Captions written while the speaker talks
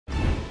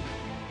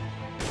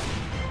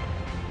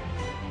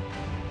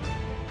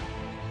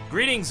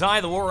Greetings, I,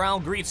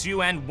 TheWarOwl, greets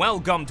you, and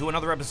welcome to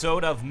another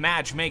episode of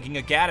Matchmaking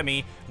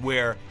Academy,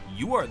 where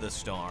you are the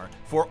star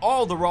for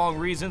all the wrong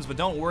reasons, but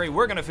don't worry,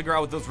 we're gonna figure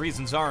out what those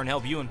reasons are and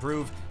help you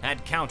improve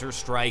at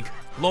Counter-Strike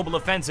Global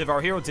Offensive.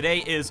 Our hero today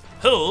is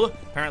Hull.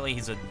 Apparently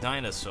he's a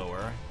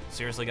dinosaur.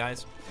 Seriously,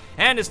 guys?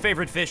 And his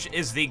favorite fish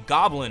is the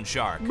goblin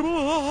shark.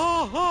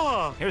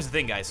 Here's the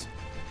thing, guys.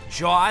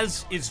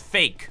 Jaws is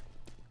fake.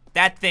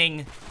 That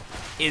thing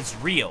is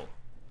real,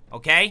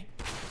 okay?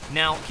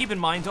 Now, keep in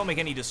mind, don't make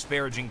any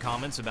disparaging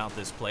comments about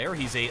this player.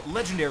 He's a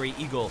legendary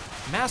Eagle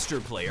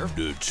Master player.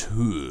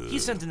 He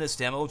sent in this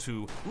demo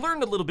to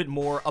learn a little bit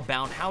more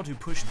about how to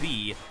push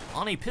B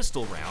on a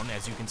pistol round,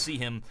 as you can see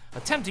him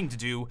attempting to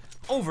do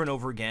over and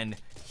over again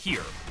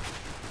here.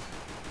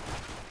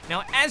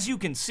 Now, as you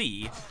can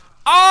see,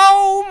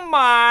 oh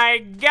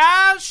my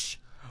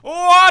gosh,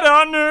 what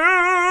a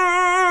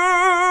noob!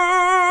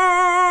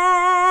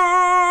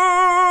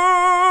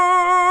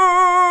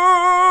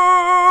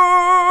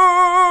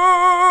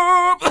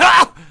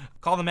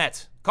 Call the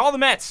Mets. Call the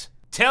Mets.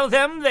 Tell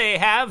them they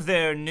have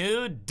their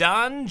new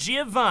Don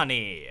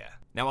Giovanni.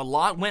 Now, a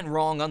lot went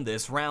wrong on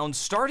this round,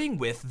 starting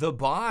with the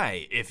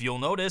buy. If you'll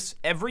notice,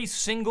 every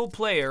single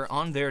player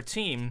on their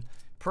team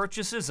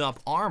purchases up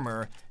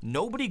armor.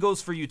 Nobody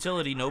goes for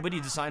utility. Nobody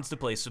decides to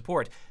play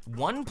support.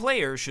 One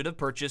player should have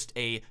purchased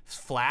a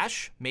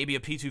flash, maybe a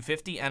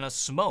P250, and a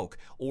smoke,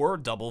 or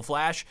double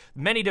flash.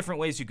 Many different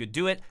ways you could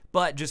do it,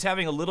 but just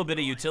having a little bit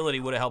of utility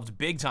would have helped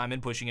big time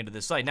in pushing into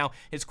this site. Now,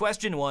 his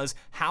question was,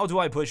 how do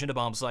I push into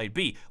bomb site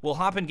B? We'll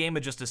hop in game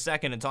in just a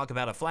second and talk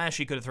about a flash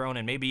he could have thrown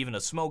and maybe even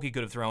a smoke he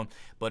could have thrown.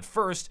 But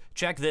first,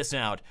 check this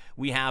out.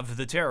 We have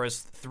the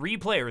terrorists, 3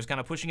 players kind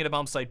of pushing into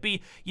bomb site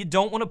B. You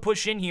don't want to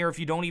push in here if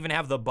you don't even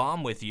have the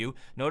bomb with you.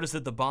 Notice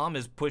that the bomb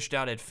is pushed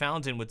out at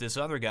Fountain with this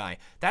other guy.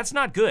 That's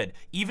not good.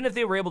 Even if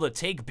they were able to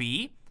take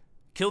B,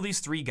 kill these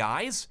 3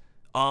 guys,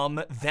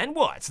 then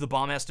what? The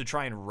bomb has to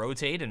try and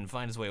rotate and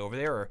find his way over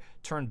there, or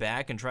turn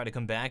back and try to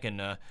come back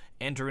and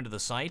enter into the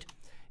site.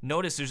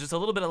 Notice there's just a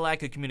little bit of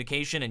lack of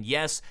communication, and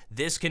yes,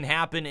 this can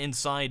happen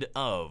inside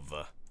of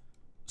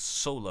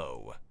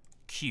solo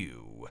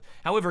queue.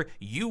 However,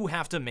 you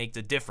have to make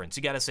the difference.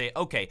 You gotta say,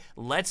 okay,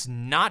 let's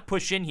not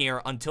push in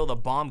here until the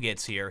bomb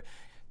gets here.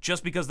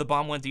 Just because the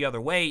bomb went the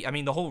other way, I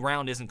mean, the whole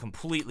round isn't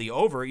completely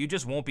over. You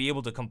just won't be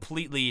able to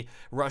completely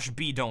rush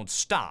B don't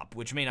stop,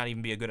 which may not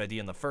even be a good idea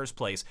in the first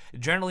place.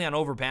 Generally on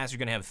Overpass, you're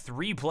gonna have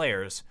 3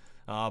 players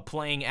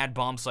playing at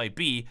bomb site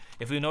B.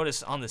 If you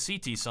notice on the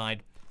CT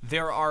side,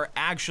 there are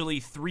actually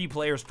 3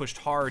 players pushed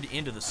hard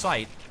into the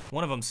site.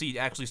 One of them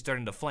actually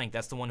starting to flank.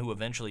 That's the one who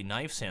eventually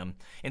knifes him,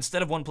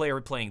 instead of one player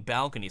playing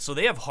balcony. So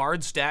they have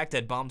hard stacked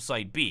at bomb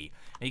site B.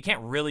 And you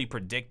can't really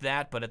predict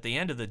that, but at the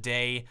end of the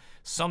day,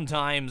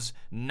 sometimes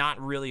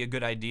not really a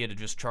good idea to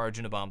just charge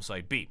into bomb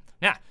site B.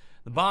 Now,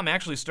 the bomb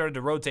actually started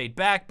to rotate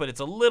back, but it's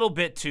a little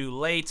bit too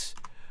late.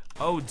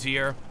 Oh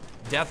dear,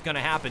 death gonna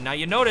happen. Now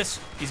you notice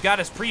he's got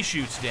his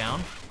pre-shoots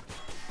down.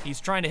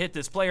 He's trying to hit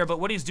this player, but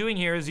what he's doing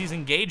here is he's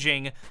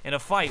engaging in a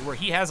fight where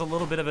he has a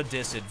little bit of a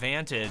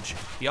disadvantage.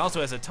 He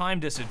also has a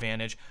time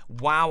disadvantage.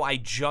 Wow, I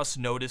just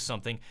noticed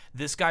something.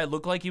 This guy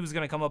looked like he was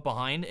gonna come up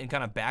behind and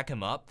kind of back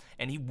him up,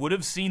 and he would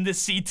have seen the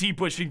CT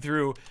pushing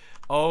through.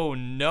 Oh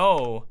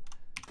no.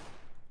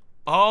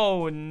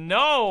 Oh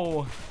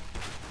no.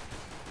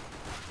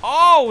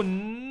 Oh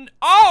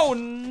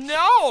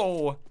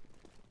no.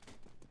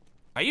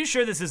 Are you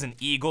sure this is an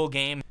Eagle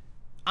game?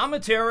 I'm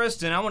a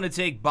terrorist, and I want to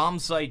take bomb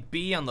site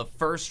B on the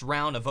first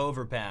round of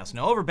Overpass.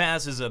 Now,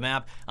 Overpass is a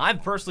map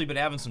I've personally been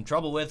having some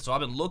trouble with, so I've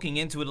been looking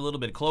into it a little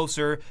bit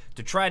closer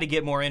to try to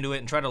get more into it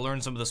and try to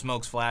learn some of the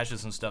smokes,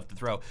 flashes, and stuff to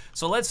throw.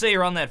 So let's say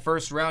you're on that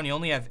first round, you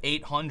only have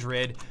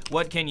 800.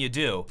 What can you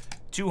do?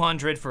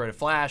 200 for a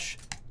flash,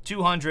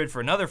 200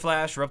 for another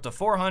flash. We're up to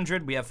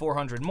 400. We have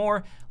 400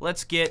 more.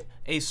 Let's get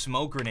a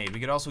smoke grenade. We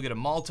could also get a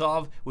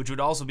Molotov, which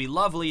would also be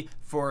lovely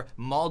for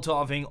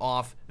Molotoving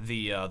off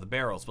the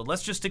barrels. But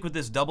let's just stick with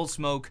this double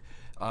smoke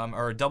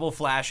or double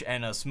flash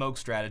and a smoke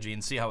strategy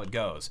and see how it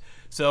goes.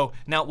 So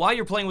now, while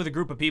you're playing with a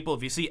group of people,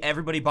 if you see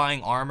everybody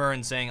buying armor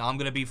and saying, I'm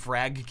gonna be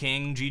frag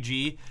king,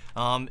 GG,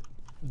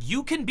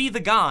 you can be the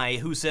guy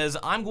who says,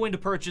 I'm going to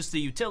purchase the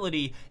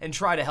utility and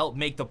try to help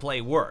make the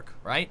play work,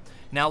 right?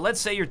 Now,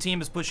 let's say your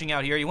team is pushing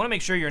out here. You want to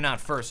make sure you're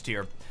not first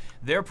here.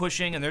 They're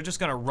pushing, and they're just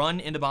going to run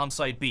into bomb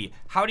site B.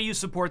 How do you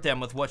support them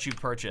with what you've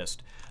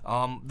purchased?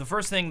 The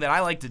first thing that I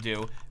like to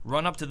do,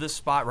 run up to this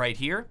spot right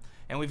here,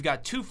 and we've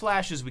got 2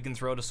 flashes we can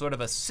throw to sort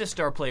of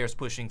assist our players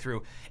pushing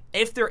through.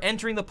 If they're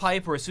entering the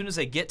pipe, or as soon as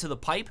they get to the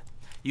pipe,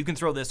 you can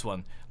throw this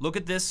one. Look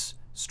at this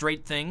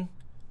straight thing.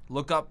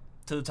 Look up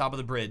to the top of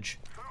the bridge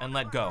and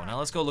let go. Now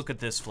let's go look at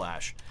this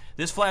flash.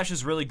 This flash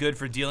is really good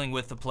for dealing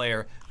with the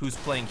player who's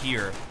playing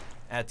here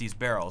at these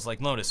barrels.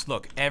 Like, notice,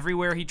 look,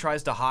 everywhere he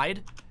tries to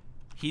hide,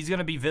 he's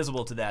gonna be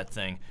visible to that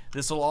thing.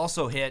 This will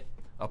also hit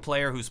a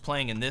player who's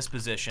playing in this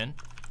position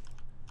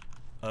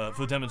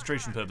for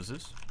demonstration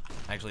purposes.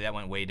 Actually, that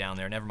went way down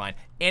there, never mind.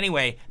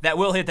 Anyway, that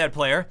will hit that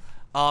player.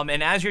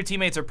 And as your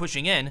teammates are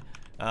pushing in,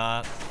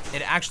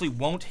 it actually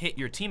won't hit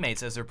your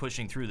teammates as they're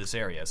pushing through this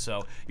area.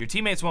 So your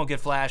teammates won't get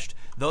flashed.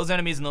 Those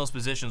enemies in those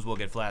positions will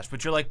get flashed.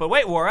 But you're like, but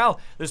wait, TheWarOwl,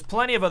 there's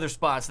plenty of other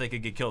spots they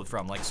could get killed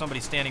from, like somebody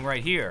standing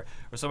right here,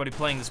 or somebody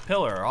playing this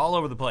pillar, all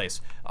over the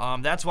place.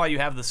 That's why you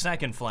have the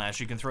second flash.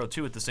 You can throw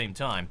two at the same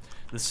time.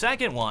 The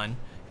second one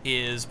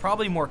is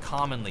probably more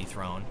commonly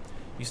thrown.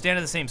 You stand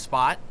in the same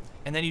spot,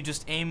 and then you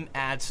just aim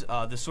at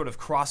this sort of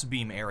cross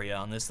beam area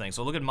on this thing.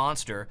 So look at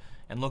monster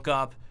and look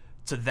up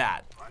to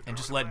that and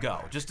just let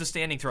go. Just a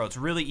standing throw. It's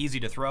really easy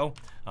to throw.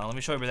 Let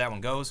me show you where that one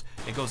goes.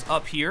 It goes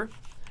up here.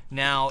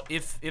 Now,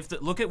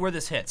 look at where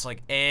this hits,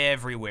 like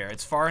everywhere.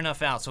 It's far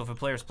enough out, so if a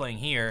player's playing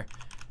here,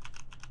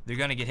 they're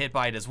gonna get hit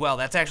by it as well.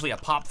 That's actually a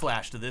pop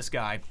flash to this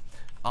guy.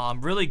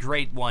 Really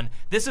great one.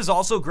 This is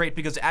also great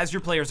because as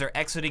your players are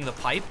exiting the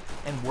pipe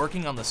and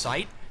working on the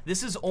site,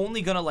 this is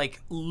only gonna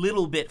like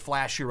little bit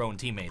flash your own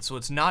teammates. So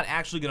it's not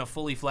actually gonna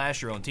fully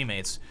flash your own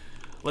teammates.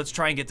 Let's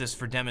try and get this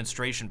for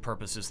demonstration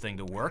purposes thing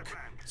to work.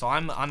 So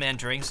I'm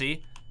entering,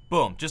 see?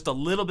 Boom, just a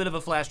little bit of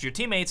a flash to your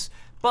teammates,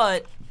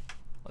 but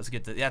let's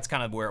get to, that's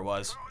kind of where it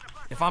was.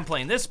 If I'm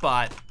playing this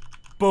spot,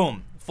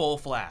 boom, full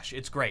flash,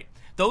 it's great.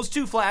 Those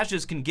two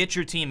flashes can get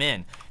your team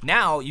in.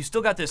 Now, you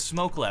still got this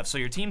smoke left, so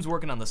your team's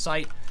working on the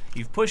site,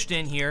 you've pushed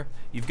in here,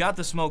 you've got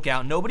the smoke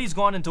out, nobody's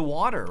gone into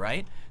water,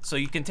 right? So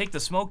you can take the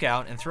smoke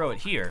out and throw it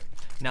here.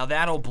 Now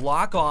that'll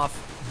block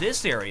off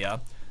this area,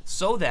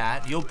 so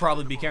that you'll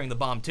probably be carrying the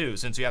bomb too,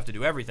 since you have to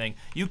do everything.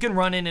 You can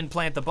run in and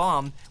plant the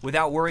bomb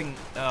without worrying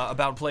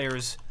about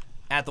players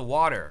at the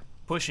water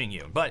pushing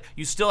you. But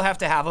you still have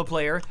to have a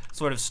player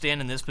sort of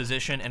stand in this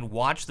position and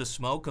watch the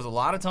smoke, because a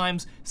lot of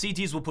times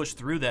CTs will push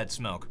through that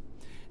smoke.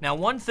 Now,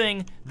 one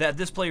thing that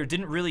this player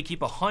didn't really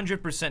keep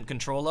 100%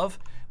 control of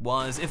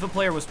was if a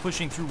player was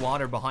pushing through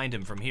water behind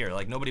him from here,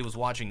 like nobody was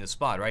watching this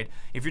spot, right?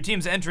 If your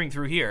team's entering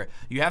through here,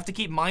 you have to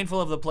keep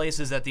mindful of the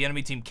places that the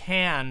enemy team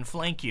can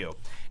flank you.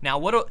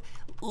 Now,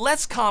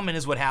 less common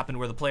is what happened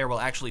where the player will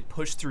actually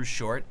push through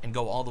short and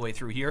go all the way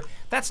through here.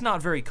 That's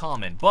not very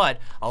common, but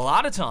a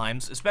lot of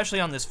times, especially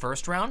on this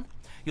first round,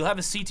 you'll have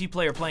a CT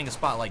player playing a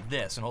spot like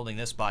this and holding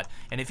this spot,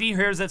 and if he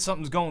hears that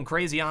something's going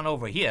crazy on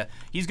over here,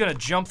 he's gonna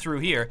jump through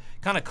here,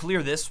 kind of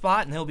clear this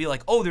spot, and he'll be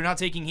like, oh, they're not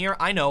taking here,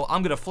 I know,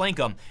 I'm gonna flank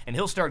them, and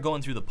he'll start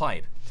going through the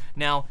pipe.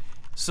 Now,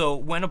 so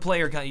when a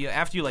player,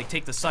 after you like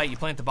take the site, you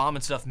plant the bomb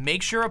and stuff,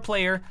 make sure a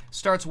player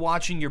starts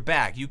watching your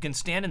back. You can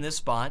stand in this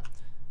spot,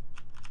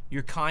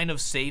 you're kind of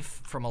safe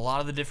from a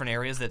lot of the different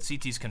areas that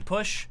CTs can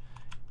push,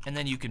 and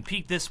then you can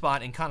peek this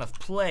spot and kind of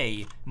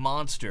play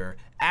monster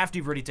after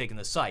you've already taken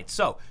the site.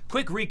 So,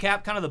 quick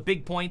recap, kind of the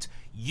big points.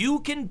 You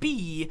can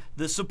be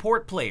the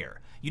support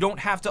player. You don't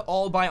have to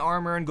all buy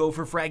armor and go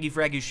for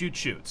fraggy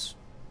shoots.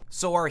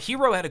 So our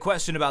hero had a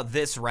question about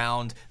this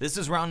round. This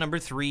is round number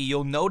 3.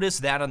 You'll notice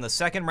that on the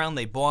second round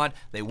they bought,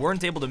 they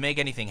weren't able to make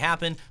anything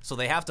happen, so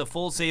they have to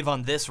full save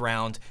on this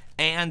round.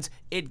 And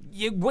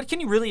what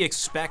can you really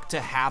expect to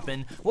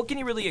happen? What can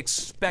you really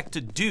expect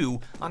to do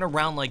on a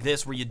round like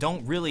this where you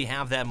don't really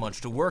have that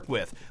much to work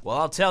with? Well,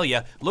 I'll tell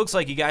you, looks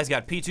like you guys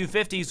got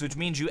P250s, which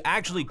means you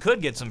actually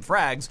could get some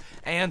frags,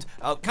 and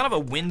kind of a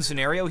win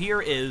scenario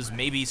here is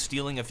maybe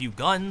stealing a few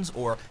guns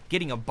or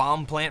getting a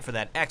bomb plant for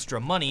that extra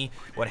money.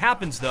 What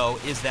happens though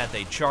is that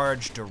they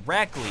charge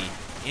directly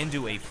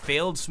into a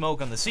failed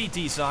smoke on the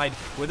CT side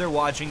where they're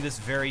watching this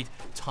very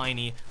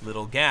tiny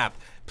little gap.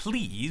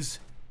 Please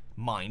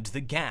mind the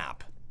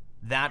gap.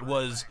 That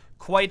was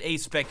quite a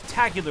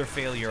spectacular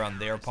failure on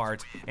their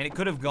part, and it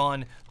could have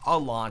gone a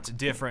lot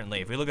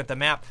differently. If we look at the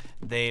map,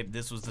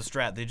 this was the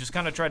strat. They just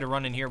kind of tried to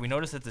run in here. We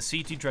noticed that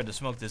the CT tried to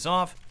smoke this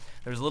off.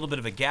 There's a little bit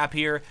of a gap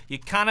here. You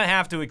kind of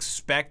have to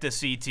expect a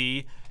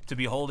CT to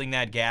be holding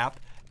that gap,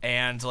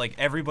 and like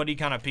everybody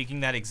kind of peeking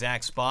that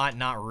exact spot,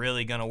 not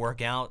really gonna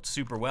work out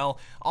super well.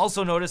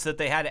 Also notice that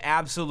they had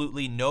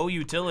absolutely no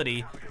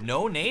utility,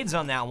 no nades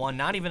on that one,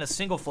 not even a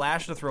single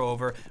flash to throw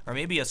over, or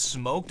maybe a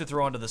smoke to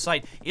throw onto the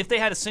site. If they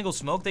had a single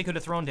smoke they could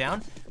have thrown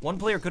down, one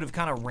player could have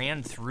kind of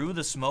ran through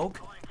the smoke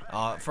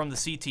from the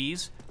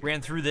CTs,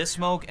 ran through this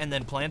smoke and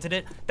then planted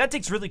it. That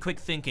takes really quick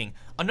thinking.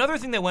 Another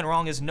thing that went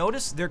wrong is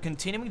notice they're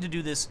continuing to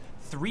do this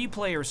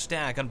 3-player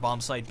stack on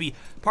bombsite B.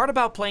 Part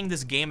about playing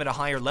this game at a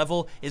higher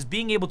level is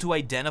being able to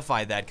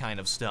identify that kind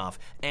of stuff.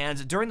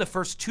 And during the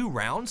first 2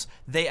 rounds,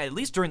 at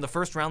least during the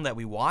first round that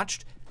we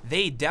watched,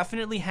 they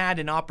definitely had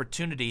an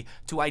opportunity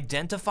to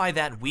identify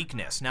that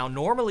weakness. Now,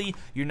 normally,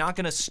 you're not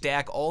gonna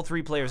stack all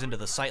 3 players into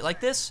the site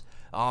like this.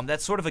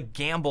 That's sort of a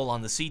gamble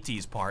on the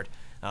CT's part.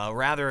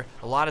 Rather,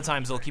 a lot of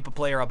times they'll keep a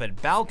player up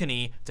at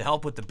balcony to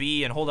help with the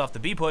B and hold off the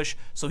B push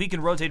so he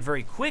can rotate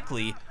very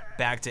quickly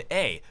back to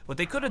A. What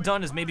they could have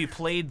done is maybe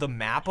played the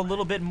map a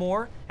little bit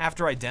more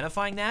after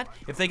identifying that.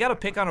 If they got a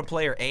pick on a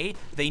player A,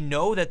 they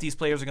know that these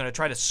players are going to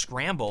try to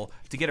scramble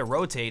to get a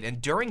rotate,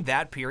 and during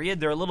that period,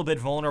 they're a little bit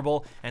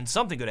vulnerable, and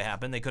something could have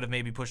happened. They could have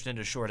maybe pushed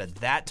into short at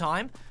that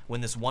time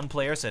when this one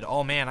player said,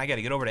 oh man, I got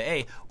to get over to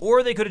A,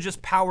 or they could have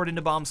just powered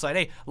into bomb site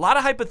A. A lot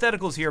of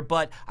hypotheticals here,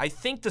 but I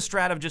think the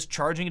strat of just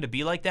charging into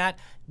B like that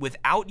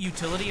without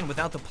utility and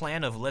without the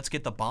plan of let's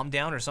get the bomb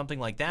down or something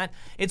like that,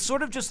 it's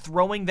sort of just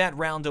throwing that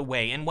round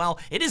away. And while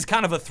it is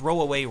kind of a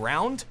throwaway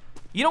round,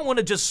 you don't want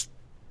to just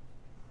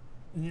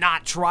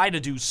not try to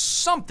do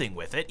something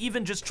with it,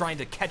 even just trying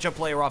to catch a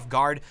player off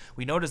guard.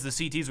 We noticed the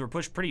CTs were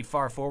pushed pretty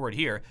far forward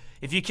here.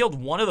 If you killed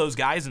one of those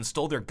guys and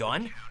stole their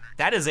gun,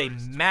 that is a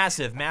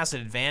massive,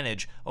 massive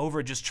advantage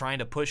over just trying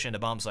to push into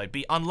bombsite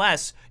B,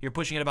 unless you're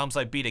pushing into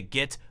bombsite B to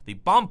get the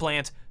bomb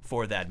plant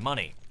for that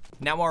money.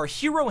 Now, our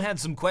hero had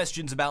some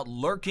questions about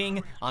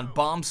lurking on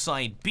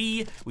bombsite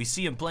B. We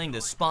see him playing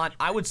this spot.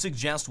 I would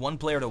suggest one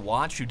player to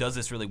watch who does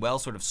this really well,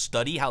 sort of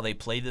study how they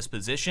play this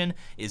position,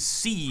 is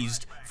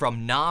Seized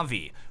from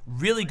Navi.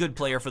 Really good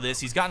player for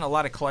this. He's gotten a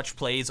lot of clutch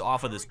plays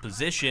off of this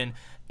position,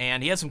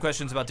 and he has some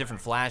questions about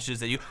different flashes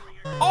that you...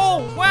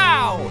 Oh,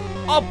 wow!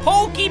 A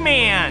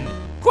Pokemon!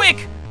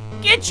 Quick,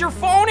 get your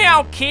phone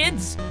out,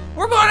 kids!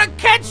 We're gonna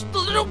catch the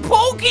little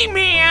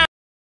Pokemon!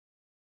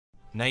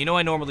 Now, you know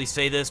I normally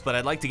say this, but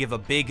I'd like to give a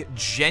big,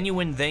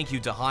 genuine thank you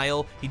to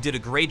Heil. He did a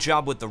great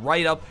job with the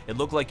write-up. It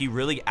looked like he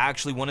really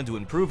actually wanted to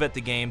improve at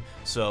the game,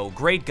 so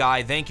great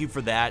guy. Thank you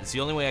for that. It's the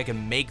only way I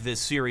can make this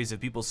series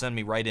if people send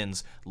me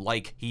write-ins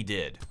like he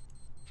did.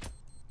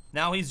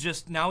 Now he's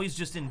just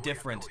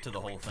indifferent to the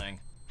whole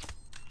thing.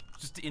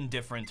 Just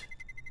indifferent.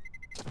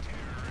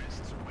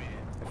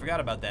 I forgot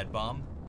about that bomb.